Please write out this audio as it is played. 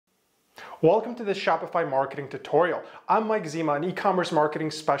Welcome to this Shopify marketing tutorial. I'm Mike Zima, an e-commerce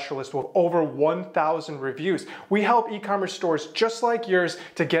marketing specialist with over 1,000 reviews. We help e-commerce stores just like yours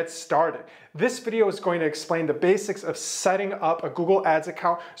to get started. This video is going to explain the basics of setting up a Google Ads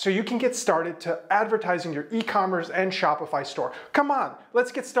account so you can get started to advertising your e-commerce and Shopify store. Come on,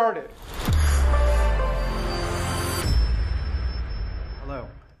 let's get started. Hello,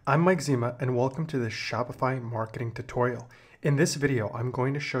 I'm Mike Zima and welcome to this Shopify marketing tutorial. In this video, I'm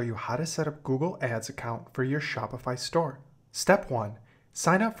going to show you how to set up Google Ads account for your Shopify store. Step 1.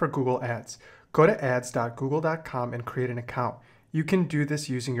 Sign up for Google Ads. Go to ads.google.com and create an account. You can do this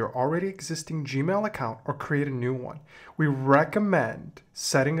using your already existing Gmail account or create a new one. We recommend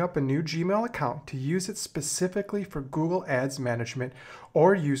setting up a new Gmail account to use it specifically for Google Ads management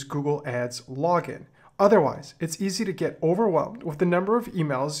or use Google Ads login. Otherwise, it's easy to get overwhelmed with the number of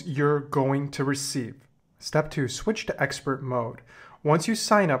emails you're going to receive. Step 2, switch to expert mode. Once you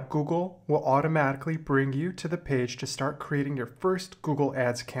sign up, Google will automatically bring you to the page to start creating your first Google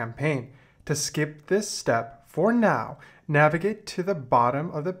Ads campaign. To skip this step, for now, navigate to the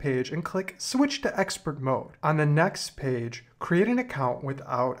bottom of the page and click Switch to Expert Mode. On the next page, create an account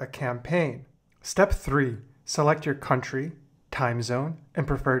without a campaign. Step 3, select your country, time zone, and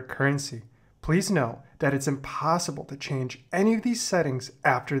preferred currency. Please know that it's impossible to change any of these settings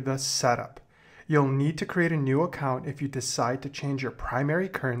after the setup. You'll need to create a new account if you decide to change your primary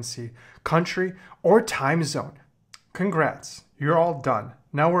currency, country, or time zone. Congrats, you're all done.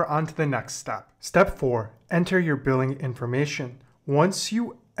 Now we're on to the next step. Step 4, enter your billing information. Once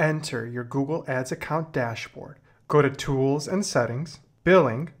you enter your Google Ads account dashboard, go to Tools and Settings,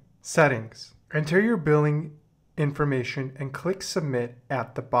 Billing, Settings. Enter your billing information and click Submit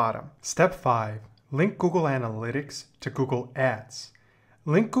at the bottom. Step 5, link Google Analytics to Google Ads.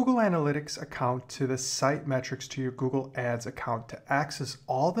 Link Google Analytics account to the site metrics to your Google Ads account to access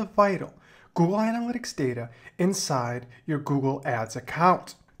all the vital Google Analytics data inside your Google Ads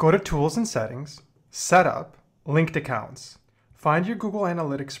account. Go to Tools and Settings, Setup, Linked Accounts. Find your Google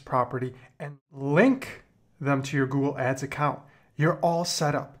Analytics property and link them to your Google Ads account. You're all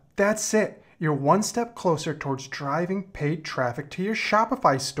set up. That's it. You're one step closer towards driving paid traffic to your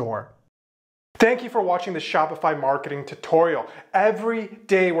Shopify store. Thank you for watching the Shopify marketing tutorial. Every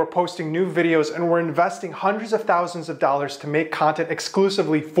day we're posting new videos and we're investing hundreds of thousands of dollars to make content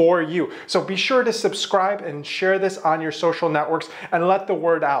exclusively for you. So be sure to subscribe and share this on your social networks and let the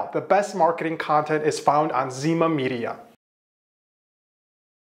word out. The best marketing content is found on Zima Media.